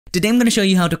Today I'm going to show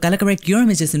you how to color correct your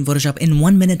images in Photoshop in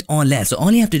 1 minute or less. So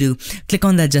all you have to do, click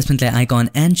on the adjustment layer icon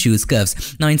and choose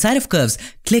curves. Now inside of curves,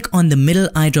 click on the middle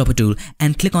eyedropper tool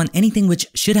and click on anything which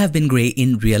should have been gray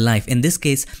in real life. In this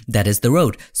case, that is the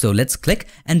road. So let's click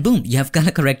and boom, you have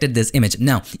color corrected this image.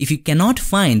 Now, if you cannot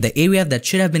find the area that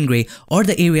should have been gray or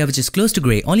the area which is close to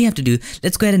gray, all you have to do,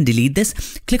 let's go ahead and delete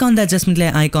this. Click on the adjustment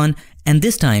layer icon and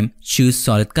this time choose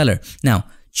solid color. Now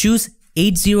choose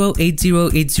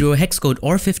 808080 hex code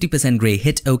or 50% gray,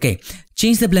 hit OK.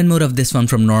 Change the blend mode of this one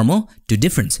from normal to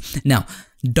difference. Now,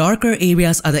 darker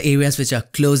areas are the areas which are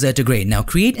closer to gray. Now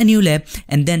create a new layer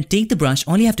and then take the brush.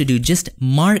 All you have to do, just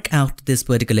mark out this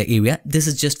particular area. This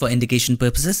is just for indication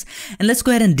purposes. And let's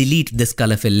go ahead and delete this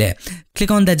color fill layer.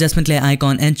 Click on the adjustment layer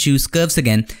icon and choose curves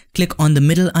again. Click on the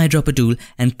middle eyedropper tool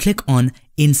and click on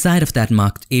inside of that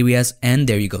marked areas, and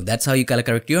there you go. That's how you color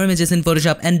correct your images in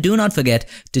Photoshop. And do not forget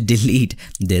to delete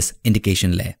this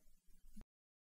indication layer.